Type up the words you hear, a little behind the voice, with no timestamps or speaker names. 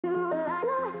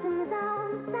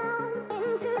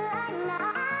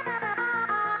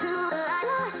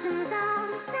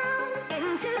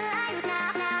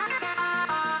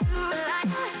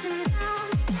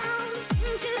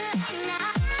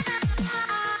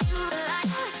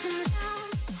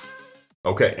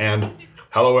Okay, and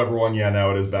hello everyone. Yeah, now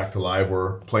it is back to live.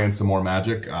 We're playing some more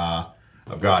Magic.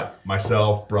 I've got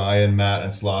myself, Brian, Matt,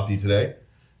 and Slothy today.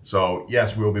 So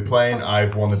yes, we will be playing.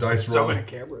 I've won the dice roll. So many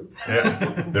cameras.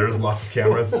 Yeah, there is lots of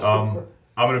cameras. I'm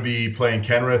going to be playing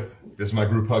Kenrith. This is my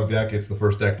group hug deck. It's the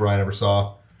first deck Brian ever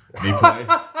saw me play.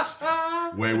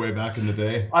 way back in the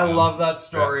day. I love that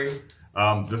story.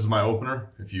 Yeah. This is my opener.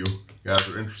 If you guys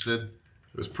are interested,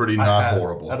 it was pretty not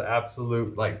horrible. An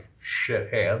absolute like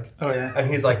shit hand. Oh yeah.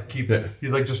 And he's like, keep it.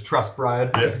 He's like, just trust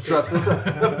Brian. Yeah. Just trust this.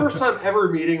 The first time ever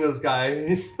meeting this guy,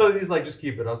 he's like, just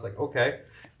keep it. I was like, okay.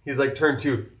 He's like, turn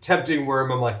 2, tempting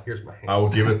worm. I'm like, here's my hand. I will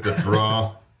give it the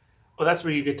draw. Well, that's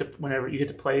where you get to whenever you get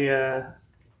to play a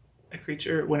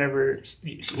creature whenever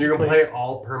you can play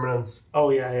all permanents.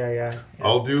 Oh yeah.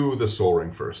 I'll do the Soul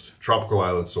Ring first. Tropical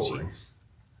Island Soul Ring.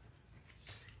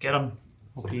 Get him.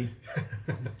 OP.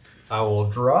 I will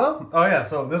draw. Oh yeah,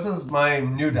 so this is my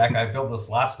new deck. I built this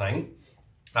last night.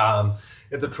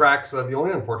 It's Atraxa. The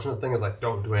only unfortunate thing is I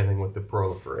don't do anything with the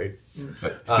proliferate.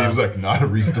 That seems like not a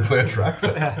reason to play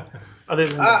Atraxa. Other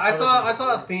than I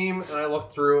saw a theme and I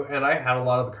looked through and I had a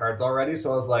lot of the cards already,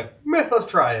 so I was like, meh, let's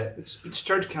try it. it's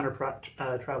charge counter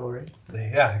travel, right?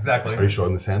 Yeah, exactly. Are you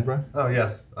showing this hand, Brian? Oh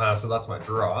yes. So that's my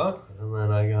draw, and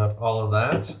then I got all of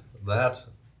that,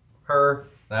 her,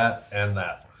 that, and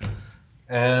that.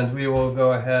 And we will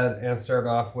go ahead and start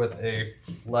off with a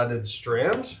Flooded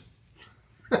Strand.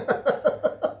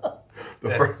 The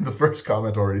first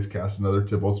comment already is cast another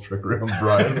Tybalt's trickery on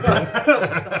Brian.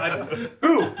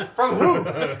 Who? From who?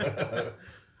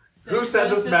 Who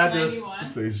said this madness?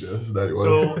 Sage Justice 91.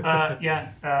 So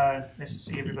nice to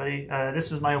see everybody.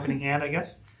 This is my opening hand, I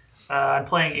guess. I'm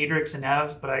playing Adrix and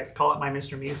Nev, but I call it my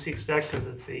Mr. Meeseeks deck because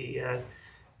it's the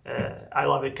I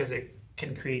love it because it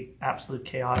can create absolute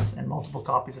chaos and multiple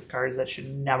copies of cards that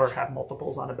should never have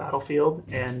multiples on a battlefield,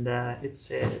 and it's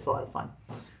a lot of fun.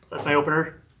 So that's my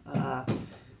opener. I'll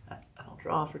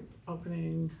draw for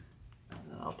opening.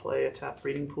 I'll play a tap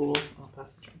breeding pool. I'll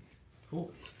pass the turn.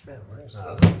 Cool.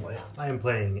 I am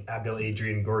playing Abdel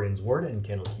Adrian, Gorion's Ward, and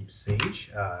Candlekeep Sage.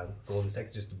 The goal of this deck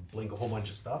is just to blink a whole bunch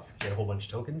of stuff, get a whole bunch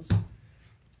of tokens,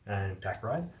 and attack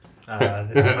Brian.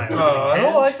 This is my I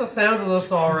don't like the sounds of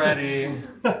this already.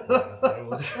 I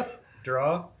will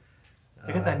draw.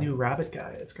 I got that new rabbit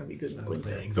guy. It's gonna be good in the blink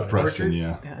deck. The Preston,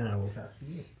 yeah. And I will pass to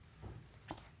you.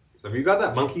 Have you got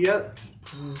that monkey yet?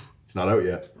 It's not out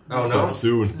yet. Oh it's no, not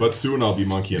soon, but soon I'll be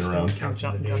monkeying around.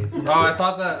 Counting the days. Oh, I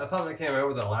thought that came out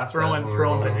with the last Throwing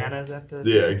set. bananas at the.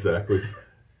 Yeah, exactly.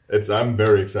 I'm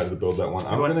very excited to build that one.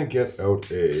 I'm gonna get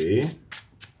out a.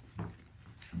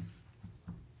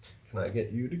 Can I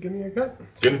get you to give me a cut?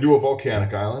 Gonna do a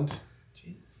volcanic island.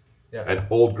 Jesus. Yeah. An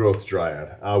old growth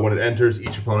dryad. When it enters,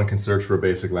 each opponent can search for a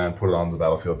basic land, put it on the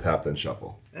battlefield, tap, then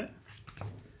shuffle. Yeah.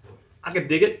 I could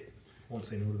dig it. Won't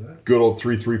say no to that. Good old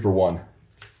 3/3 for 1.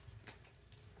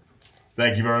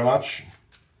 Thank you very much.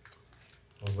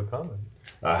 What was the comment?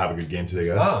 Have a good game today,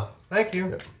 guys. Ah, thank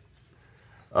you.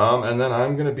 Yeah. And then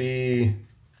I'm gonna be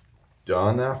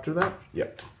done after that.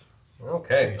 Yep.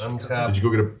 Okay, untap. Did you go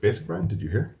get a basic, Brian? Did you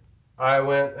hear? I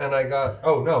went and I got.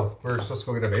 Oh no, we're supposed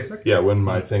to go get a basic. Yeah, when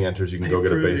my thing enters, you can go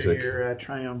get a basic. Your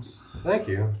triumphs. Thank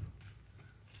you.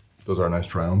 Those are nice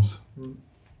triumphs.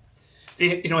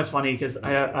 You know, it's funny because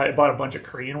I bought a bunch of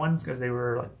Korean ones because they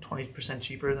were like 20%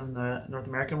 cheaper than the North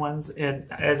American ones,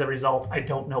 and as a result, I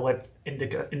don't know what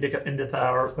indica or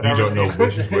whatever. You don't know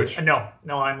which is which?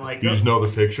 No, I'm like. You just know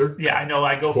the picture? Yeah, I know.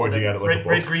 I go Pointing for at the it like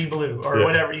red, green, blue, or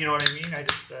whatever. You know what I mean? I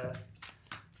just.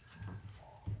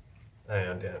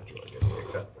 And Angela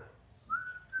gets picked up.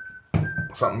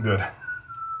 Something good.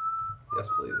 Yes,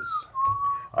 please.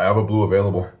 I have a blue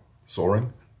available.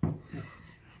 Soaring.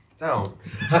 Down.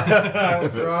 I will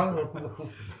draw.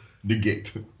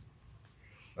 Negate.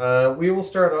 We will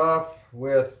start off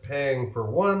with paying for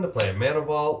 1 to play a Mana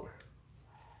Vault.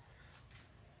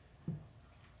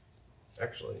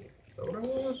 Actually, is that what I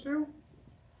want to do?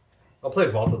 I'll play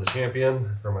Vault of the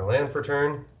Champion for my land for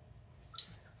turn.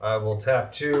 I will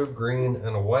tap 2, green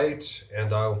and a white,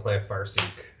 and I will play a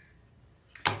Farseek.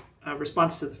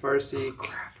 Response to the Farseek.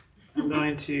 I'm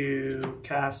going to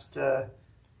cast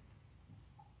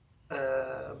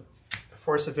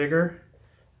Force of Vigor.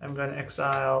 I'm going to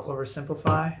exile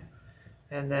Oversimplify,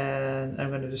 and then I'm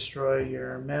going to destroy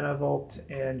your Mana Vault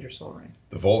and your Soul Ring.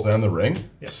 The vault and the ring?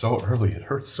 Yep. So early, it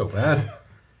hurts so bad.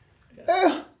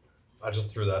 Yeah. I just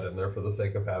threw that in there for the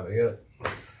sake of having it.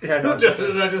 Yeah, no,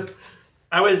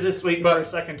 I was just waiting for a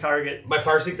second target. My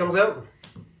Farseek comes out?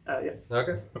 Yeah.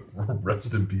 Okay.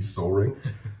 Rest in peace, Soul Ring.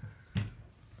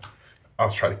 I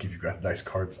was trying to give you guys nice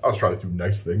cards. I was trying to do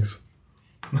nice things.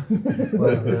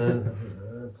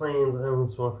 Plains,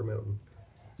 Island, Swamper Mountain.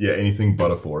 Yeah, anything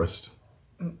but a forest.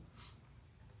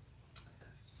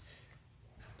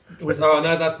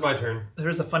 That's my turn. There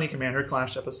was a funny Commander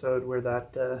Clash episode where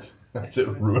that. That's it.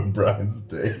 Ruined Brian's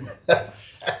day.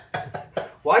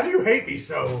 Why do you hate me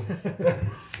so?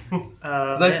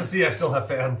 It's nice to see I still have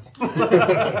fans.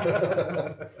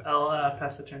 I'll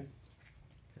pass the turn.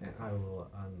 Okay, I will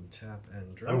untap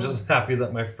and draw. I'm just happy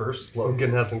that my first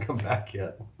slogan hasn't come back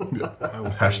yet.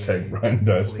 Hashtag Brian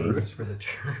dies first. For the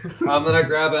turn. Then I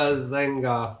grab a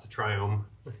Zangoth Triome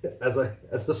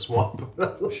as the swamp.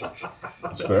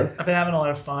 That's fair. I've been having a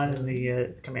lot of fun in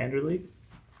the Commander League.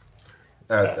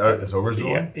 Is Ogre's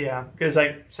doing? Yeah, because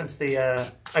I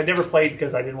never played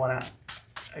because I didn't want to.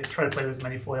 I try to play with as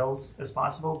many foils as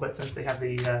possible, but since they have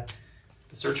the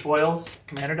search foils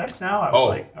Commander decks now, I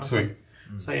was sweet.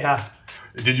 So yeah.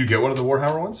 Did you get one of the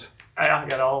Warhammer ones? I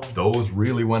got all. Those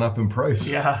really went up in price.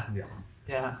 Yeah.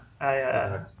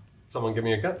 Someone give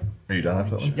me a cut. Are you done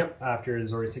after that one? Yep. After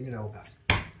Zori's signature, I will pass.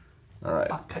 All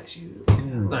right. I'll cut you.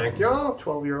 Thank you.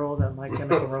 12-year-old at My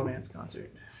Chemical Romance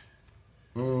concert.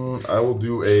 I will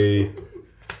do a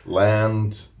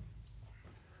land.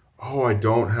 Oh, I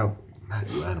don't have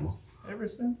magic animal. Ever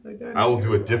since I died. I will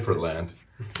do a different land.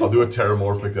 I'll do a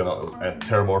Terramorphic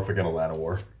and a Land of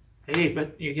War. Hey,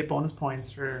 but you get bonus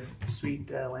points for sweet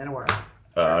Llanowar.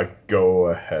 Go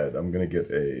ahead. I'm gonna get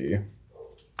a.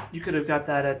 You could have got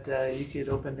that at. You could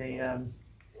open a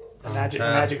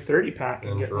Magic 30 pack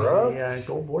and get one of the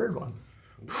gold bordered ones.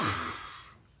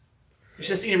 You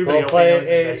should see everybody We'll open play those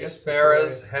in a Vegas.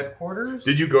 Spara's headquarters.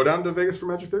 Did you go down to Vegas for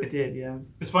Magic 30? I did, yeah.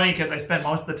 It's funny because I spent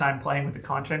most of the time playing with the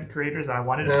content creators I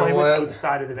wanted to play with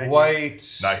outside of the venue.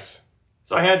 White. Nice.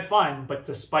 So I had fun, but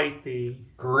despite the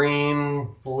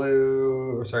Green,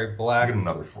 blue, or sorry, black. I get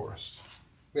another forest.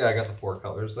 Yeah, I got the 4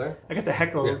 colors there. I got the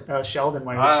heckle Sheldon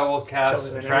while I will cast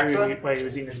Sheldon Atraxa. while he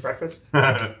was eating his breakfast.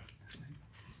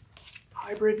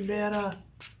 Hybrid mana.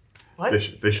 What?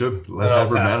 They should let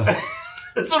hybrid mana.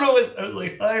 That's what it was. I was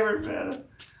like, hybrid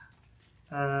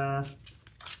mana.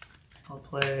 I'll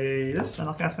play this and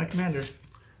I'll cast my commander.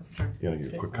 That's the turn. You want to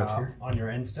get a quick cut here? On your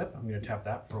end step, I'm going to tap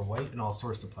that for a white, and I'll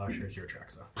source the plowshares your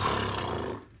Atraxa.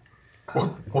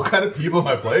 What kind of people am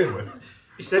I playing with?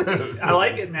 You said I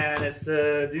like it, man. It's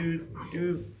the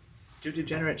do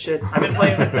degenerate shit. I've been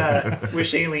playing with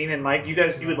Shailene and Mike. You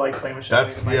would like playing with Shailene.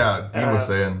 That's and Mike. Dean was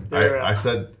saying.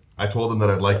 I told them that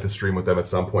I'd like to stream with them at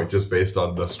some point, just based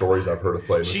on the stories I've heard of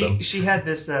playing with them. She had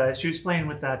this. She was playing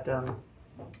with that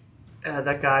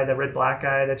that guy, the red black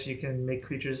guy that you can make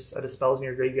creatures out of spells in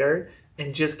your graveyard,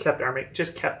 and just kept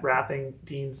wrathing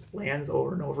Dean's lands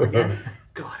over and over again.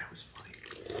 God, it was funny.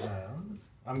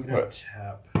 I'm going to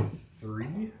tap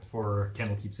 3 for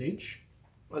Candlekeep Sage.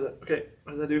 What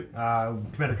does that do?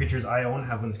 Commander creatures I own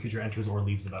have when this creature enters or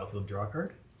leaves the battlefield, draw a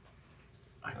card.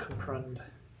 I comprehend.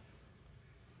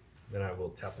 Then I will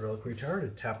tap the Reliquary Tower to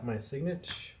tap my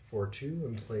signet for 2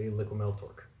 and play Liquid Metal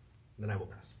Torque. Then I will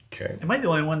pass. Okay. Am I the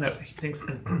only one that thinks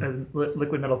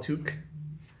Liquid Metal Toque?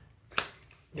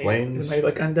 Flames. Am I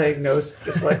like undiagnosed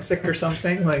dyslexic or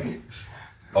something? Like,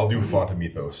 I'll do Font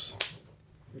Mythos.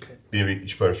 okay.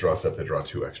 Each player's draw a step, they draw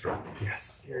 2 extra.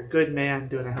 Yes. You're a good man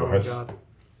doing a hell of a job.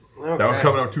 Okay. That was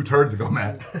coming out 2 turns ago,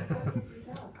 man.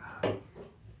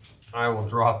 I will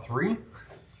draw 3.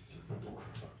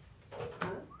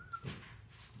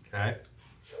 Okay.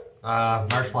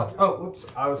 Marsh Floods. Oh, whoops.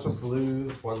 I was supposed to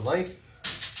lose 1 life.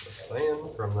 Just saying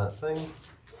from that thing.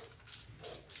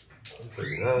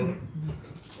 39.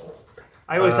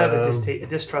 I always have a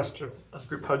distrust of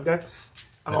group hug decks.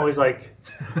 I'm always like...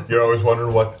 You're always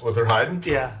wondering what they're hiding?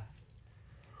 Yeah.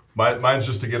 Mine's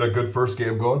just to get a good first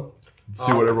game going.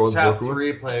 See what everyone's tap working with.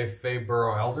 3, play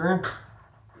Faeburrow Elder.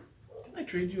 Didn't I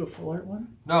trade you a full art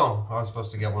one? No, I was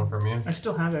supposed to get one from you. I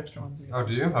still have extra ones. Oh,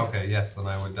 do you? Okay, yes, then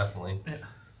I would definitely. Yeah.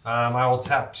 I will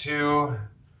tap 2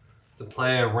 to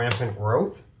play a Rampant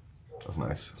Growth. That's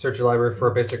nice. Search your library for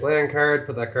a basic land card.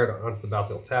 Put that card onto the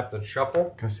battlefield. Tap, then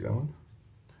shuffle. Can I see that one?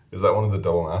 Is that one of the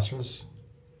double masters?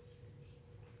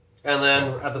 And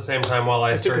then at the same time, while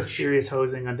I took a search, serious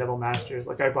hosing on Devil Masters.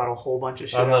 Like I bought a whole bunch of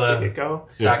shit And then, off the get-go.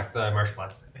 sack the Marsh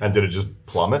Flats. And did it just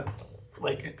plummet?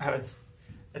 Like I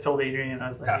told Adrian, I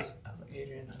was like, Pass.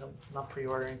 Adrian, I'm not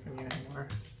pre-ordering from you anymore.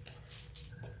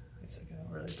 He's like, I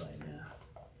don't really blame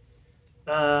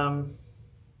you.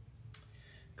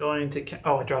 Going to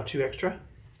I draw 2 extra.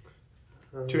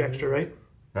 2 extra, right?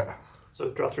 Yeah. So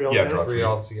draw 3 all Yeah, together. draw 3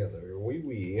 all together.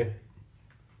 Wee.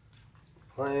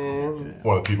 Plans.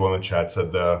 One of the people in the chat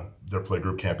said their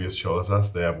playgroup can't be as chill as us.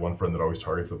 They have one friend that always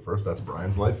targets it first. That's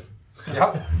Brian's life.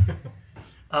 Yep.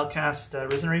 I'll cast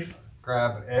Risen Reef.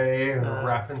 grab a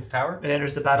Raffin's Tower. It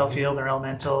enters the battlefield or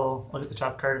elemental. Look at the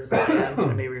top card of his hand.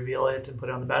 I may reveal it and put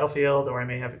it on the battlefield, or I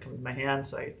may have it come to my hand,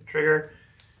 so I get the trigger.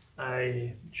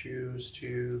 I choose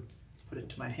to put it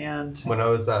to my hand. When I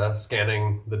was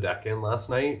scanning the deck in last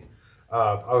night,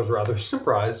 I was rather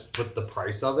surprised with the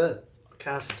price of it.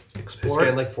 Cast I Explore.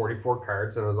 scanned like 44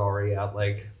 cards and it was already at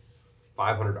like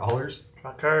 $500.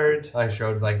 Draw card. I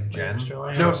showed like Jen. Extra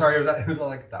land. No, sorry, it was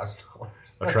like $1,000.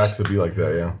 Atraxa be like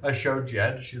that, yeah. I showed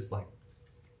Jen. She's like,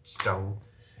 stone.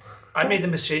 I made the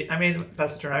mistake.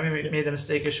 Pass the turn. I made the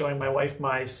mistake of showing my wife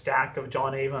my stack of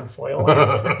John Avon foil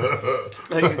lines.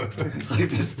 Like it's like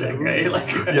this thing, right?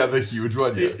 Like Yeah, the huge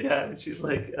one. Yeah. yeah. And she's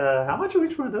like, how much are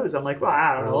each one of those? I'm like, well,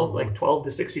 I don't know, like $12 to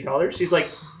 $60.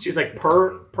 She's like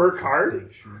per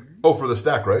card. Oh, for the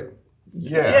stack, right?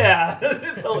 Yes.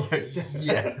 Yeah. So,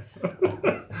 Yes.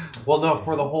 Well, no,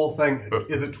 for the whole thing,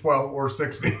 is it 12 or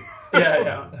 60?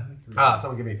 yeah.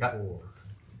 Someone give me a cut. Oh,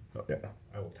 yeah.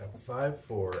 I will tap 5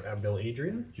 for Abdel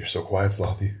Adrian. You're so quiet,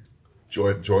 Slothy.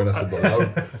 Join us in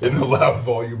the loud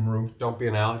volume room. Don't be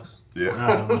an Alex.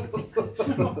 Yeah.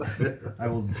 I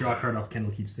will draw a card off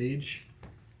Candlekeep Sage,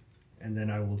 and then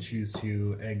I will choose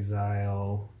to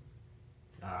exile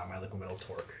my Liquid Metal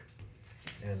Torque.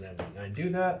 And then when I do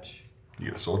that, You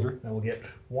get a soldier. I will get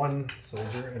 1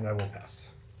 soldier, and I will pass.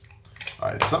 All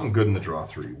right, something good in the draw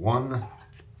 3. 1.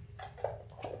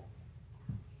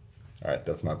 All right,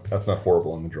 that's not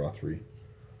horrible in the draw 3.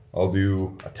 I'll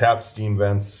do a tapped Steam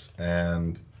Vents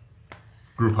and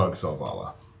Group Hug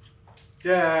Selvala.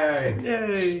 Yay!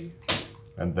 Yay.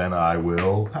 And then I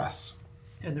will pass.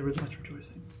 And there was much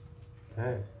rejoicing.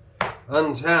 Okay.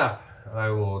 Untap. I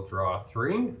will draw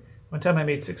 3. One time I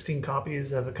made 16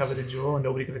 copies of a coveted jewel and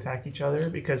nobody could attack each other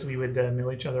because we would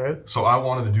mill each other out. So I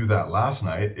wanted to do that last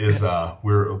night. When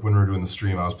we were doing the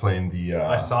stream, I was playing the.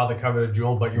 I saw the coveted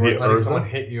jewel, but you weren't letting someone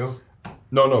hit you.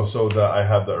 No. So I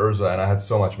had the Urza, and I had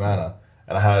so much mana,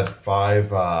 and I had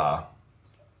 5. I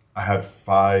had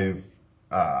 5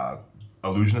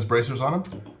 illusionist bracers on him.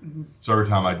 Mm-hmm. So every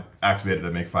time I activated,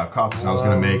 I'd make 5 copies. And I was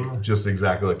going to make just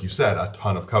exactly like you said, a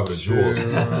ton of coveted jewels.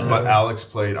 But Alex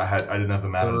played. I didn't have the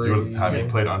mana to do it at the time. He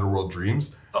played Underworld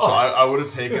Dreams. So I would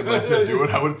have taken to do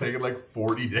it. I would have taken like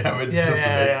 40 damage just to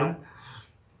make them.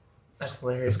 That's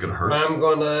hilarious. It's gonna hurt. I'm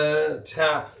going to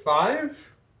tap 5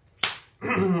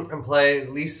 and play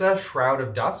Lisa, Shroud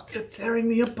of Dusk. You're tearing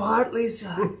me apart,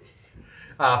 Lisa.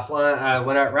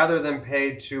 Rather than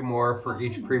pay 2 more for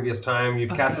each previous time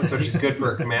you've cast it, so she's good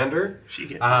for a commander. She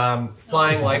gets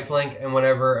flying lifelink, and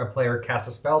whenever a player casts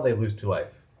a spell, they lose 2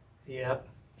 life. Yep.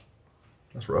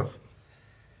 That's rough.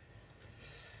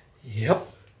 Yep.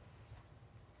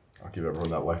 I'll give everyone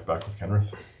that life back with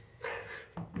Kenrith.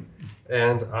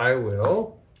 And I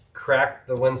will crack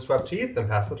the Windswept Teeth and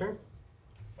pass the turn.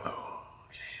 Okay.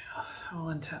 I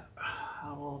will untap.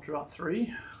 I will draw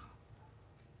 3.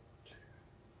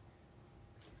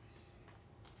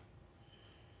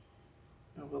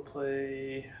 I will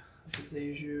play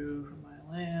Zeju for my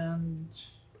land.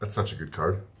 That's such a good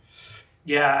card.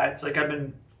 Yeah, it's like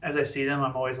as I see them,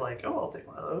 I'm always like, oh, I'll take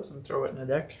one of those and throw it in a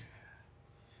deck.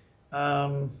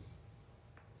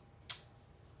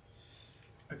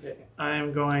 Okay,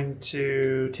 I'm going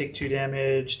to take 2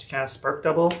 damage to cast Spark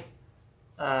Double,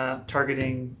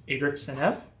 targeting Adrix and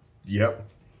Nev. Yep.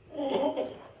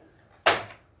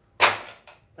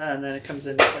 And then it comes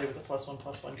into play with a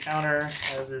 +1/+1 counter,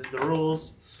 as is the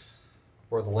rules.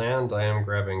 For the land, I am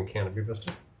grabbing Canopy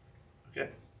Vista. Okay.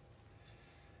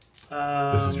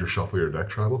 This is your shuffle your deck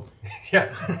tribal?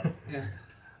 Yeah.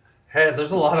 Hey,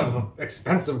 there's a lot of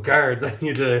expensive cards. I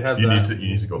need to have You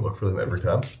need to go look for them every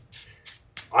time.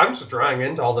 I'm just drawing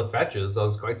into all the fetches. I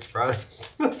was quite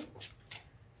surprised.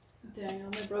 Daniel,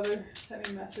 my brother sent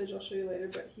me a message, I'll show you later,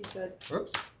 but he said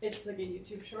Whoops. it's like a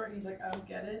YouTube short, and he's like, I don't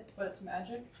get it, but it's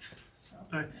magic. So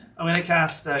All right. I'm going to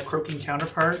cast Croaking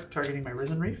Counterpart, targeting my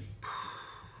Risen Reef.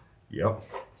 Yep.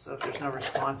 So if there's no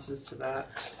responses to that,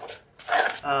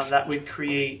 that would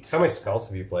create... How many spells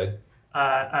have you played?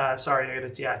 Sorry,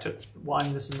 I took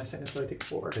 1. This is my second, so I take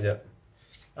 4.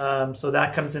 Yeah. So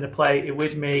that comes into play. It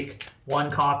would make 1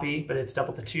 copy, but it's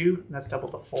double to 2, and that's double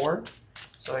to 4.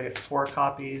 So I get 4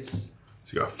 copies.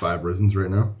 So you got 5 Risens right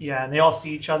now? Yeah, and they all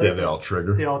see each other. Yeah, they all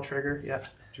trigger. They all trigger, yeah.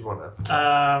 Do you want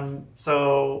that?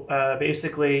 So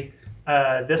basically,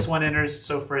 this one enters,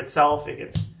 so for itself, it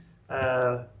gets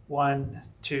 1,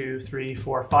 2, 3,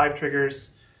 4, 5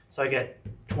 triggers. So I get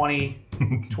 20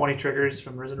 triggers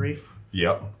from Risen Reef.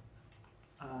 Yep.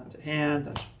 To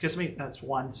hand, that's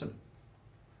 1. So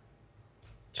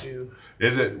 2.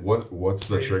 Is it what's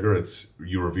the trigger? It's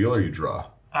you reveal or you draw?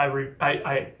 If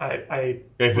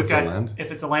it's a land?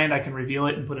 If it's a land, I can reveal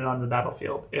it and put it on the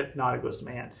battlefield. If not, it goes to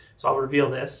my hand. So I'll reveal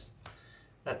this.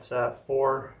 That's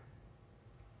 4,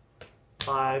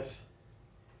 5,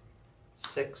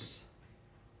 6,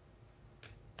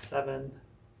 7,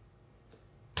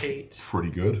 8. Pretty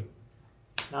good.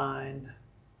 9,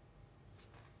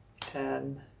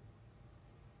 10,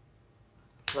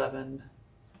 11,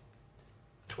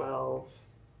 12,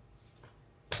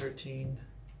 13,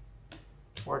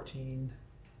 14,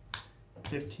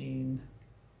 15,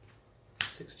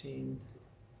 16,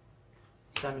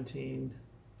 17,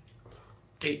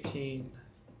 18,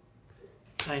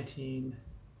 19,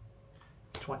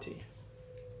 20.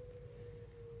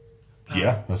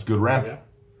 Yeah, that's good ramp. Yeah.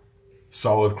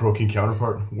 Solid croaking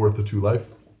counterpart, worth the 2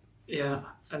 life. Yeah,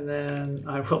 and then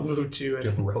I will move to... Do you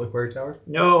have a reliquary tower?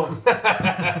 No!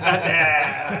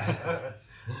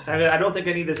 I don't think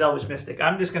I need this Elvish Mystic.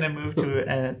 I'm just going to move to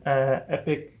an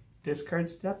epic discard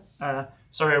step.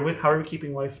 Sorry, how are we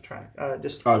keeping life track? Yeah,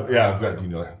 I've got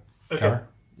counter.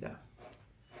 Yeah.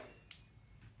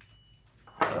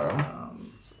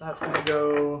 So that's going to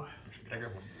go...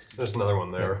 There's another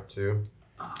one there, too.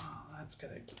 That's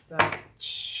going to keep that.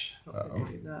 I don't think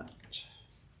I need that.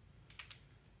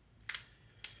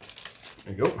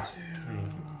 There you go.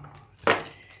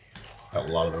 Got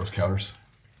a lot of those counters.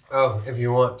 Oh, if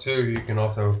you want to, you can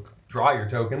also draw your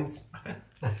tokens.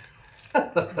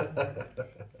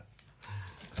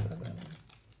 6, 7.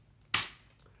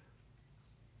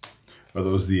 Are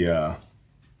those the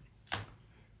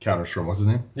counters from what's his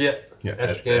name? Yeah. Yeah,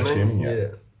 Edge Edge Gaming, yeah.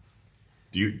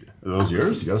 Yeah. Are those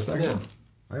yours? You got a stack? Yeah. Of them?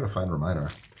 I gotta find a reminder.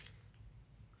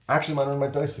 Actually, mine are in my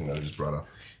dice thing that I just brought up.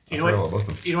 You know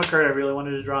what card I really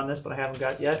wanted to draw on this, but I haven't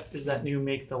got yet, is that new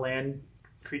make the land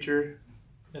creature,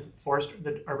 the forest,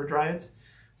 the Arbor Dryads.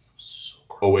 So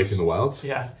gross. Awaken the Wilds?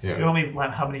 Yeah. Yeah. You know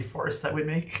how many forests that would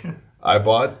make? I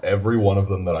bought every one of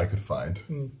them that I could find.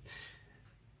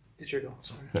 It's your go.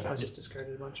 Sorry. I just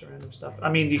discarded a bunch of random stuff. I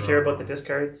mean, do you care about the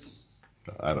discards?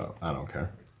 I don't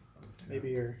care.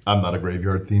 Maybe you're... I'm not a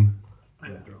graveyard theme.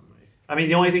 I mean,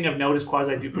 the only thing of note is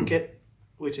quasi-duplicate,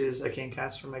 which is I can't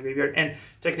cast from my graveyard, and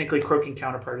technically croaking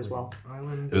counterpart as well.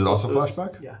 Island. Is it also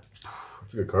flashback? Yeah.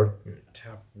 That's a good card.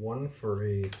 Tap 1 for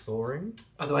a Soul Ring.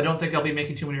 Although I don't think I'll be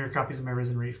making too many copies of my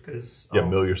Risen Reef, because Yeah,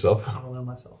 mill yourself. I'll mill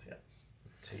myself, yeah.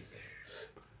 Take.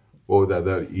 What would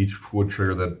that each would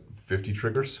trigger that 50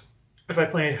 triggers? If I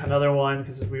play another one,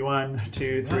 because it'd be 1,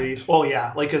 2, 3. Oh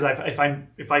yeah, like because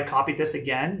if I copied this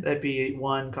again, that'd be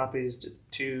 1 copies to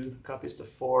 2 copies to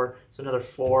 4, so another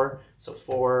 4, so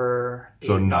 4. 8,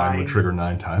 So 9 would trigger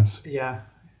 9 times. Yeah.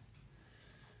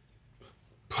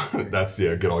 That's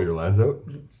get all your lands out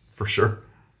for sure.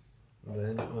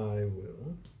 Then I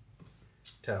will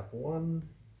tap 1,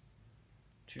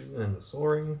 2, and the Soul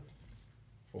Ring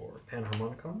for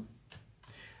Panharmonicon.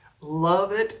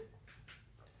 Love it.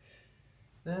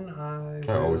 Then I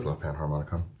always love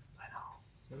Panharmonicon.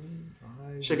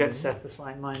 Should have got Seth the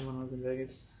Slime Mine when I was in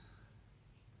Vegas.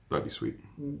 That'd be sweet.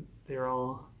 They're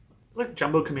all... It's like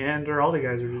Jumbo Commander. All the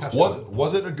guys are just...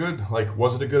 Was it a good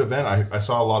event? I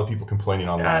saw a lot of people complaining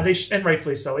online. And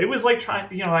rightfully so. It was like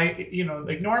trying,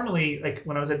 like normally, like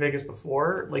when I was at Vegas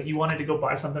before, like you wanted to go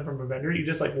buy something from a vendor, you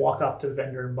just like walk up to the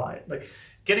vendor and buy it. Like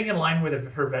getting in line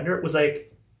with her vendor was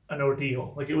like an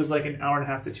ordeal. Like it was like an hour and a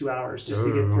half to 2 hours just to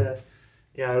get to...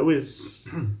 Yeah, it was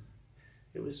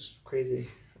crazy.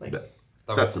 Like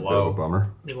That's a bit of a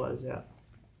bummer. it was, yeah.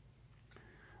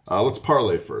 Let's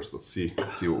parlay first. Let's see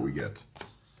what we get.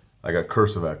 I got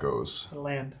Curse of Echoes. A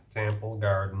land. Temple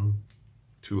Garden.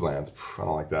 2 lands. I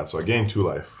don't like that. So I gain 2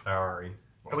 life. Sorry.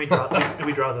 And we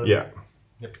draw those. Yeah.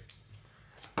 Yep.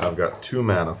 I've got 2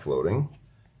 mana floating.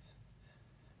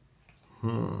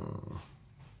 I'll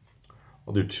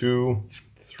do 2,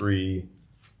 3,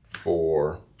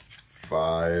 4,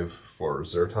 5 for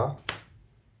Zerta.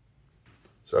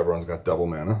 So everyone's got double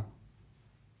mana.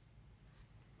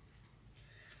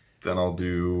 Then I'll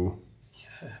do...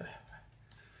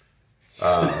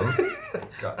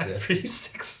 3,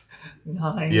 6,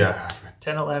 9, Yeah.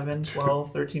 10, 11,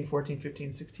 12, 13, 14,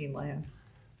 15, 16 lands.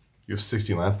 You have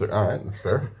 16 lands there. All right, that's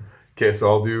fair. Okay, so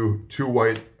I'll do 2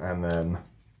 white, and then...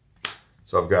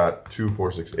 So I've got 2,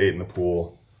 4, 6, 8 in the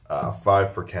pool.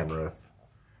 5 for Kenrith.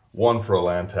 1 for a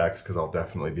land tax, because I'll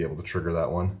definitely be able to trigger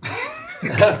that one.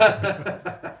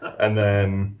 And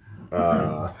then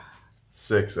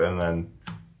 6, and then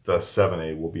the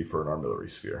 7/8 will be for an artillery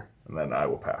sphere. And then I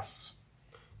will pass.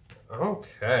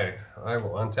 Okay. I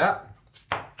will untap.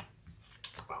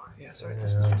 Oh, yeah, sorry,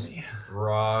 this is for me.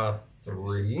 Draw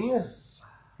 3.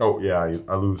 Oh, yeah,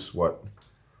 I lose what?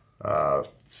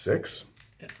 6?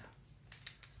 Yeah.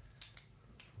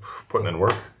 Putting in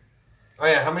work. Oh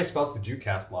yeah, how many spells did you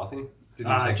cast, Slothy? Did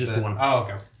you take just the one. Oh,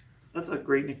 okay. That's a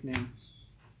great nickname.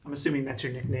 I'm assuming that's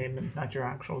your nickname and not your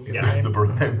actual good Yeah, name. The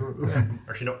birth name.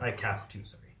 Actually, no, I cast 2,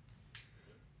 sorry.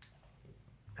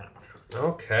 I don't know.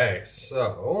 Okay,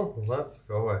 so let's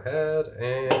go ahead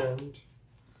and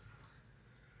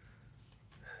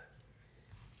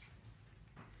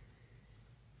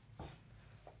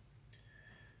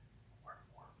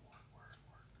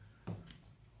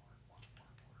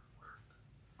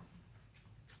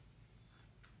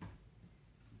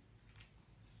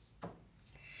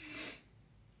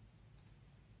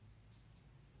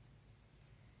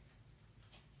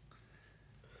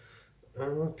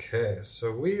okay,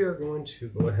 so we are going to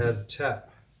go ahead and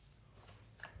tap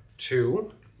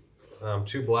 2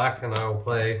 black, and I will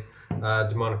play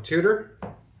Demonic Tutor.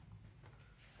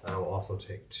 I will also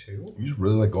take 2. You just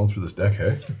really like going through this deck,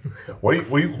 hey? What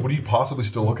are you possibly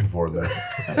still looking for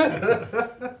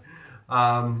there?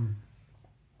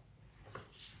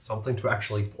 Something to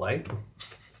actually play.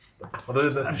 Other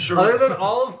than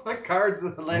all of the cards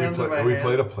that land in my hand. We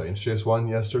played a Plains Chase one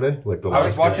yesterday, like the I last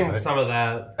was watching game, some of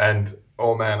that. and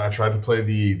oh man, I tried to play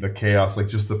the Chaos, like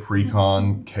just the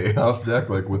pre-con Chaos deck,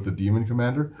 like with the Demon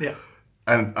Commander. Yeah.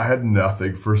 And I had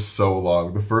nothing for so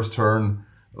long. The first turn,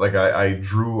 like I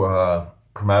drew a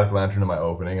Chromatic Lantern in my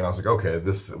opening, and I was like, okay,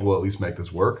 this will at least make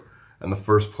this work. And the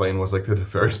first plane was like the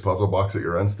Teferi's Puzzle Box at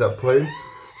your end step plane.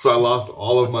 So I lost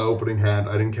all of my opening hand.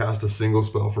 I didn't cast a single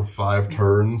spell for 5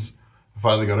 turns. I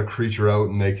finally got a creature out,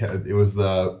 and it was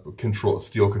the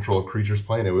steel controlled creatures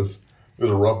plane. It was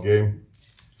a rough game.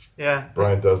 Yeah.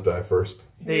 Brian does die first.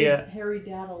 Harry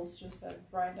Daddles just said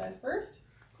Brian dies first.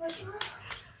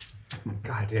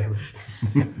 God damn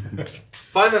it.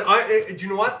 Fine then, do you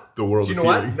know what? The world Do you is know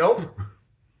what? healing. Nope.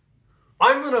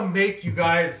 I'm gonna make you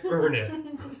guys earn it.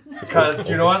 Because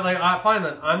do you know what? Like, fine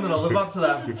then. I'm gonna live up to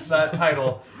that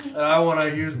title, and I want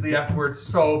to use the F word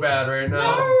so bad right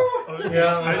now.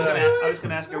 Yeah, I was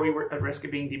gonna ask, are we at risk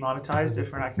of being demonetized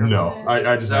if we're not careful? No,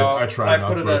 I try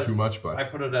not to throw too much, but I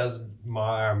put it as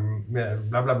my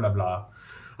blah blah blah blah.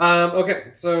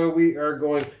 Okay, so we are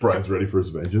going. Brian's ready for his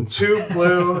vengeance. 2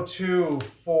 blue, 2,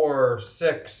 4,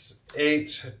 6,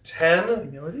 8,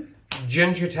 10. Humility?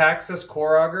 Gingiataxis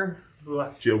Korogger.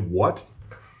 What?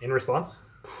 In response,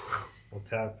 we'll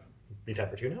tap. You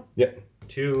tap for 2 now? Yeah.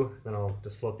 2, then I'll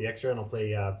just float the extra, and I'll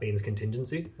play Bane's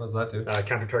Contingency. What does that do?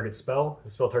 Counter target spell.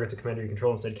 The spell targets a commander you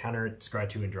control. Instead, counter it, scry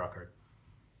 2, and draw a card.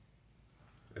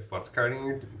 If what's carding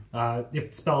you?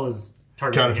 If the spell is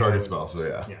target. Counter target spell, so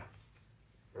yeah. Yeah.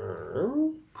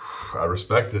 I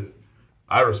respect it.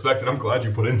 I'm glad you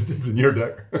put instants in your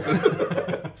deck.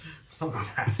 Someone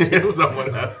has to.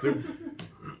 Someone has to.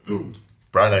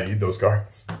 Brian, I need those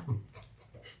cards.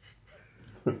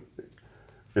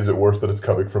 Is it worse that it's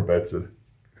coming from Benson?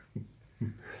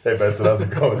 Hey Benson, how's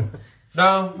it going?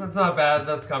 No, that's not bad.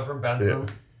 That's come from Benson. Yeah.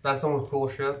 Benson with cool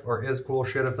shit, or is cool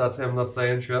shit if that's him not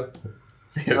saying shit.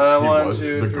 He 1, was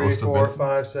 2, the 3, ghost of 4, Benson.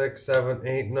 5, 6, 7,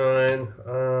 8,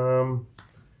 9.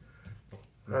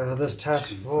 This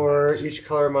taps for each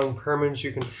color among permanents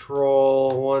you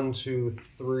control. 1, 2,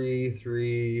 3,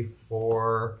 3,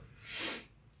 4,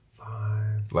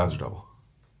 5. Lands are double.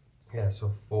 Yeah, so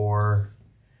 4.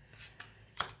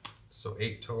 So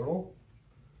 8 total.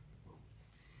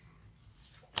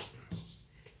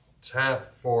 Tap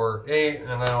for 8,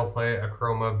 and I'll play a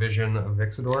Chroma Vision of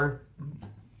Vixador.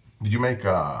 Did you make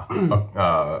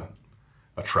Atraxa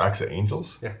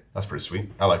Angels? Yeah. That's pretty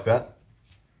sweet. I like that.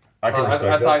 I can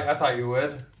respect that. I thought you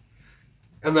would.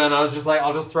 And then I was just like,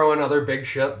 I'll just throw in other big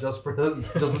shit just for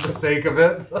the sake of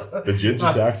it. The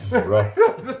Ginger taxes are rough.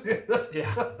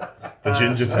 Yeah. The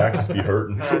Ginger taxes be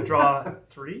hurting. Draw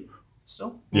 3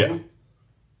 still? Yeah.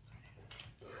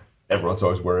 Everyone's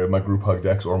always worried about my group hug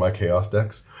decks or my chaos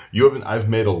decks. I've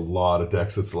made a lot of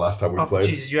decks since the last time we played.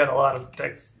 Jesus, you had a lot of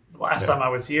decks last time I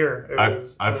was here.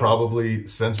 I probably,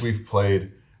 since we've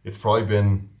played, it's probably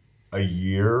been a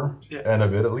year and a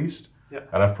bit at least. Yeah.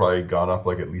 And I've probably gone up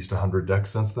like at least 100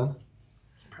 decks since then.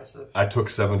 Impressive. I took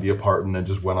 70 apart and then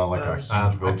just went on like a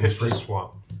huge build I pitched a history.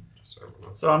 swamp.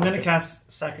 So I'm going to cast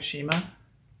Sakashima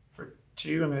for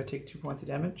 2. I'm going to take 2 points of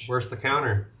damage. Where's the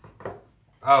counter?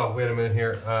 Oh, wait a minute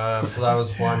here. So that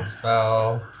was 1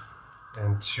 spell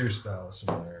and 2 spells in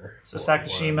there. So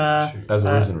Sakashima... 1, 2. As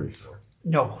a Risen Reef.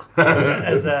 No,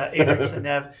 as Adrix and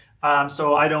Nev.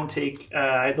 So I don't take...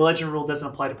 the legend rule doesn't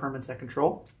apply to permanents I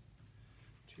control.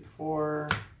 2, 4...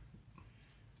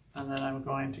 And then I'm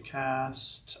going to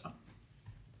cast...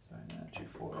 2,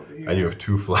 4 over here. And you have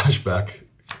 2 flashback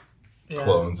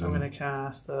clones. I'm And going to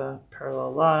cast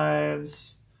Parallel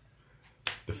Lives.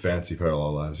 The fancy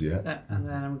parallel lives, yeah. And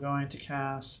then I'm going to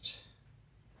cast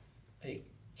a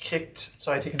kicked.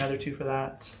 So I take another 2 for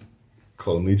that.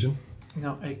 Clone Legion.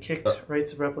 No, a kicked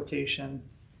Rites of Replication.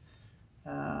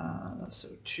 So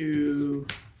 2,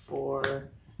 4,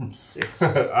 6.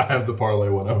 I have the parlay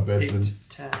one out, Benson. 8,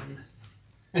 10.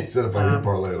 He said if I could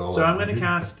parlay it all. So I'm going to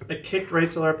cast a kicked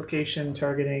Rites of Replication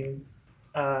targeting.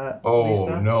 Oh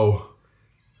Lisa. no!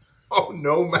 Oh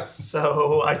no, man!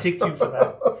 So I take 2 for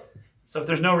that. So if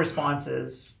there's no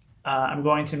responses, I'm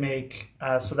going to make.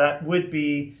 So that would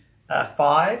be 5.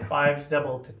 5's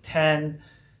doubled to 10.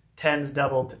 10's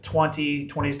doubled to 20.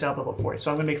 20's doubled to 40.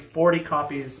 So I'm going to make 40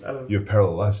 copies of. You have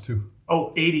parallel lives too.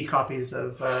 Oh, 80 copies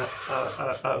of.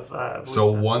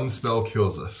 So one spell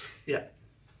kills us. Yeah.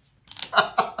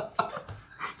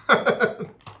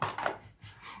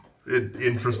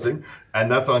 Interesting, and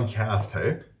that's on cast,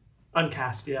 hey?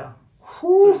 Uncast, yeah.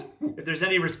 So if there's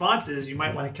any responses, you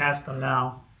might want to cast them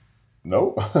now.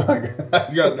 Nope. I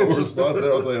got no response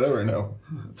there. I'll tell you that right now.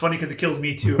 It's funny because it kills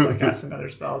me too if I cast another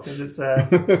spell because it's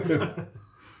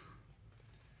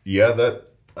Yeah,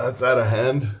 that's out of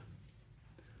hand.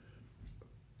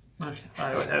 Okay,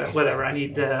 whatever. I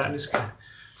need. I'm just gonna.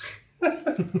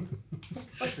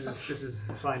 This is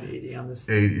fine. 80 on this.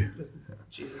 80.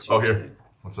 Jesus. Oh, here.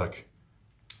 1 sec.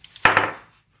 There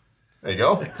you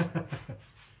go.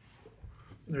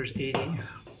 There's 80.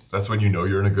 That's when you know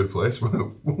you're in a good place,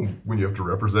 when you have to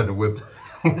represent it with.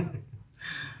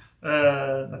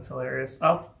 That's hilarious.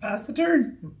 I'll pass the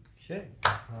turn. Okay.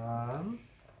 How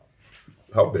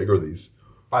big are these?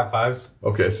 5 5s.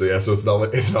 Okay, so yeah, so it's not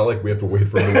like we have to wait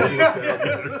for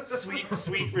a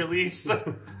Sweet release.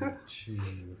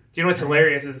 You know what's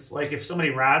hilarious is like if somebody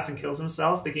wraths and kills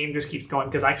himself, the game just keeps going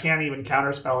because I can't even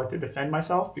counterspell it to defend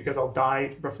myself because I'll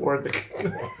die before the.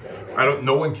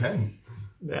 No one can.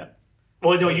 Yeah.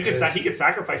 Well, no, he could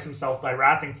sacrifice himself by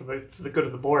wrathing for the good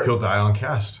of the board. He'll die on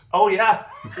cast. Oh yeah.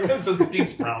 So this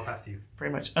game's prowl past you.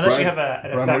 Pretty much, unless you have an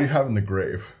Brian, effect. what do you have in the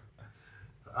grave?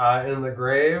 In the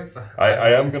grave,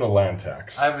 I am gonna land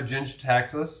tax. I have a Ginger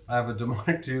Taxus, I have a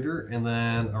Demonic Tutor, and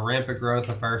then a Rampant Growth,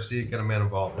 a Fire Seek, and a Mana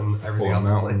Vault, and everything else. A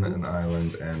mountain, is an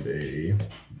island, and a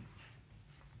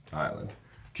island.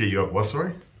 Okay, you have what?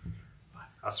 Sorry.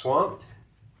 a Swamp,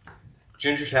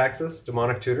 Ginger Taxus,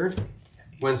 Demonic Tutor,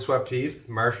 Windswept Heath,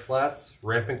 Marsh Flats,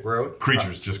 Rampant Growth.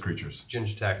 Creatures, just creatures.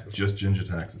 Ginger Taxus. Just ginger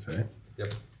taxes, hey?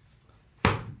 Yep.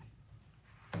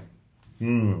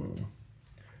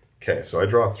 Okay, so I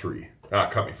draw 3.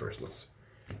 Cut me first. Let's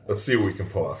see what we can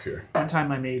pull off here. One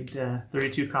time I made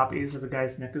 32 copies of a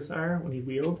guy's Necrosar when he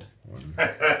wheeled.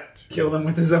 Killed him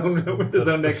with his own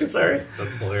Necrosars.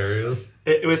 That's hilarious.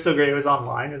 It was so great. It was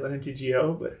online. It was on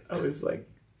MTGO, but I was like,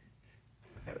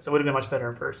 so it would have been much better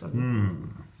in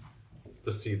person.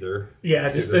 To see their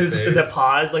just the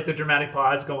pause, like the dramatic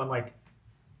pause, going like,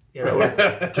 yeah.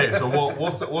 Okay, so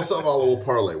we'll solve we'll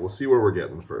parlay. We'll see where we're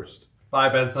getting first. Bye,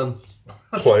 Benson.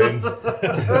 Planes.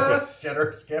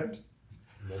 Generous gift.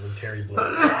 Momentary blow.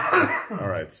 All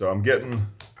right, so I'm getting.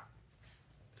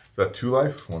 Is that 2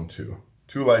 life? 1, 2.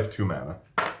 2 life, 2 mana.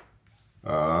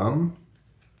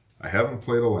 I haven't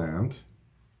played a land,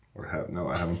 no,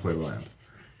 I haven't played a land.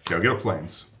 Okay, I'll get a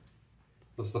plains.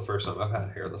 This is the first time I've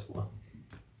had hair this long,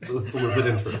 so that's a little bit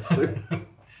interesting.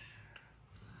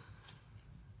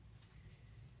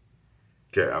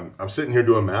 Okay, I'm sitting here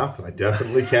doing math, and I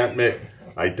definitely can't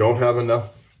I don't have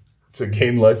enough to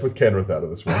gain life with Kenrith out of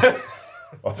this one.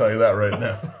 I'll tell you that right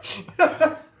now.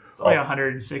 It's only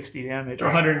 160 damage, or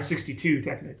 162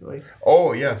 technically.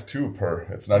 Oh yeah, it's 2 per.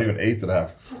 It's not even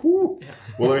 8.5. Whew.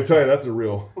 Well, let me tell you, that's a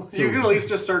real. You can at least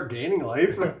just start gaining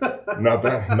life. Not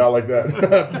like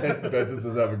that. Benson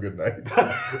says, "Have a good night."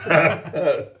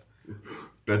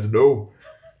 Benson, no.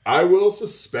 I will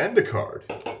suspend a card.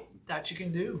 That you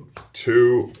can do.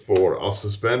 2, 4. I'll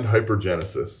suspend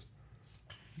Hypergenesis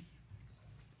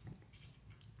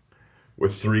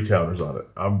with 3 counters on it.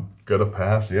 I'm gonna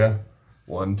pass. Yeah.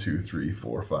 1, 2, 3,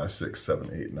 4, 5, 6,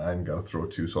 7, 8, 9. Gotta throw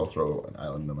 2, so I'll throw an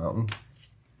island and a mountain.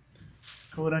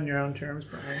 Go it on your own terms,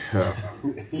 Brian.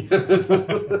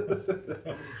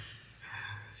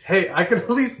 Hey, I can at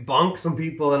least bonk some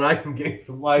people and I can gain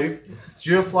some life. Do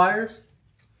you have flyers?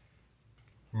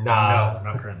 Nah. No,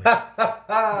 not currently.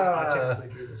 I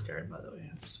technically drew this card, by the way.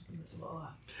 Just putting this all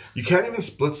up. You can't even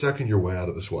split second your way out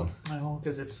of this one. No,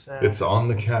 because it's on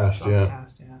the cast, on yeah. the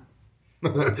cast, yeah. I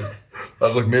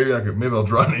was like, maybe I'll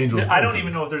draw an angel's. I don't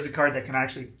even know if there's a card that can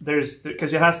actually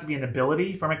because it has to be an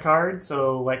ability from a card.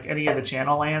 So like any of the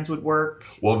channel lands would work.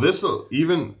 Well, this will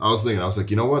even. I was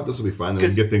like, you know what, this will be fine. Then we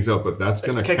can get things out, but that's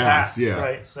gonna cast. Yeah,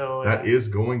 right. So that is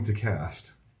going to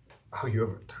cast. Oh, you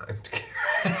have time to care.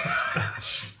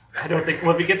 I don't think.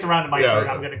 Well, if it gets around to my Yeah. turn,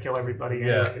 I'm going to kill everybody.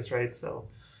 Yeah. Anyways, right? So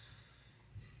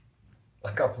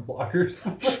I got some blockers.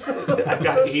 I've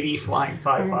got 80 flying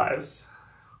 5/5s.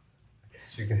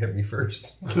 So you can hit me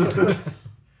first.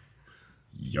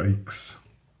 Yikes.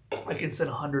 I can send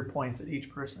 100 points at each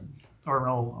person, or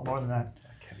no, more than that.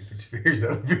 I can't even 2 figures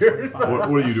out of here. What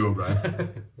are you doing,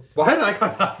 Brian? Why did I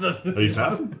got that? Are you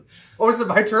passing? Oh, is it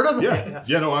my turn? Yeah.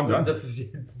 Yeah, no, I'm done.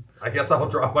 I guess I'll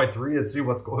drop my 3 and see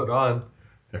what's going on.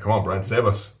 Yeah, come on, Brian, save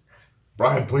us.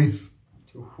 Brian, please.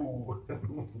 Ooh.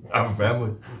 I have a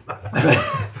family.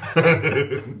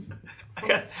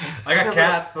 I got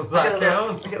cats, so does that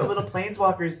count? I got a little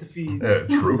planeswalkers to feed.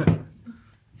 True.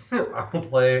 I will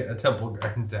play a Temple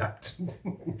Garden tapped,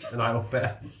 and I will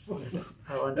pass.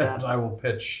 Oh, and And I will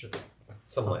pitch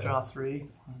some I'll lands. draw 3.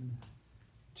 1,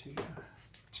 2,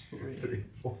 3. 3,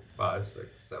 4, 5, 6,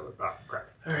 7. Ah, crap.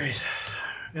 All right.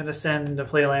 I'm going to send a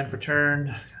play land for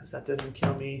turn, because that doesn't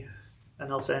kill me.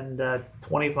 And I'll send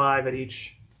 25 at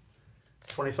each.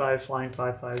 25 flying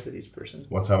 5/5s at each person.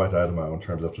 One time I died in my own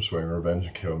terms after swearing revenge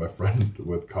and killing my friend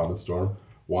with Comet Storm.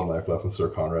 1 life left with Sir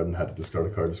Conrad and had to discard a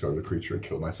card, discarded a creature, and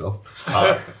killed myself.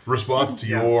 Response to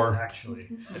your... Actually.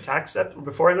 Attack step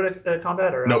before I go to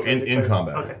combat? Or No, after I in declare?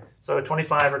 combat. Okay. So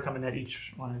 25 are coming at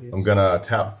each one of you. I'm going to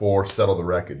tap 4, settle the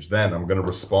wreckage. Then I'm going to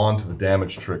respond to the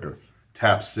damage trigger.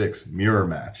 Tap 6, mirror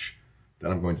match.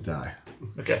 Then I'm going to die.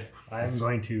 Okay. I'm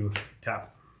going to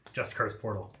tap Just Curse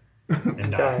Portal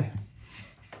and die.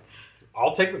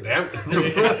 I'll take the damage.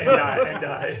 and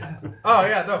die. Oh,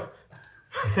 yeah, no.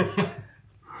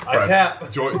 I Right.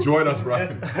 tap. Join us,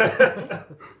 Brian.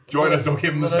 Join us. Don't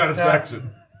give him the Let us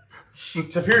satisfaction.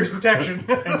 Teferi's protection.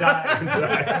 And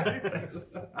die.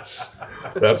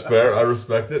 That's fair. I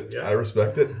respect it. Yeah. I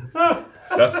respect it.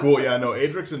 That's cool. Yeah, no,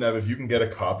 Adrix and Nev, if you can get a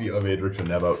copy of Adrix and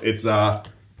Nev out, it's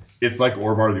like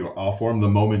Orvar the All Form. The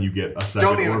moment you get a second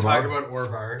Don't even Orvar. talk about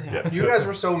Orvar. Yeah. You guys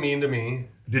were so mean to me.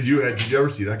 Did you ever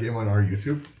see that game on our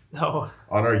YouTube? No.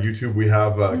 On our YouTube, we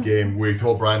have a game. We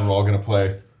told Brian we're all going to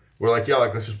play. We're like, yeah,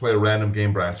 let's just play a random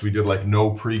game, Brian. So we did no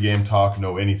pre-game talk,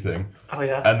 no anything. Oh,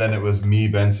 yeah. And then it was me,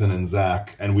 Benson, and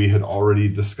Zach. And we had already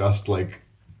discussed,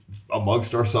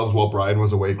 amongst ourselves while Brian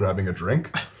was away grabbing a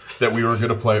drink, that we were going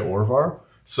to play Orvar.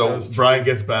 So Brian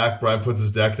gets back, Brian puts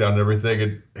his deck down and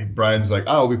everything, and Brian's like,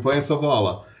 oh, we'll be playing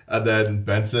Savala. And then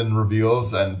Benson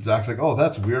reveals, and Zach's like, oh,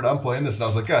 that's weird, I'm playing this. And I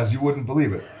was like, guys, you wouldn't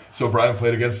believe it. So Brian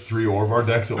played against 3 Orvar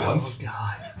decks at once. Oh,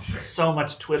 God. So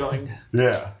much twiddling.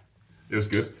 Yeah. It was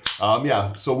good.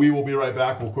 Yeah, so we will be right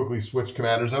back. We'll quickly switch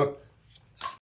commanders out.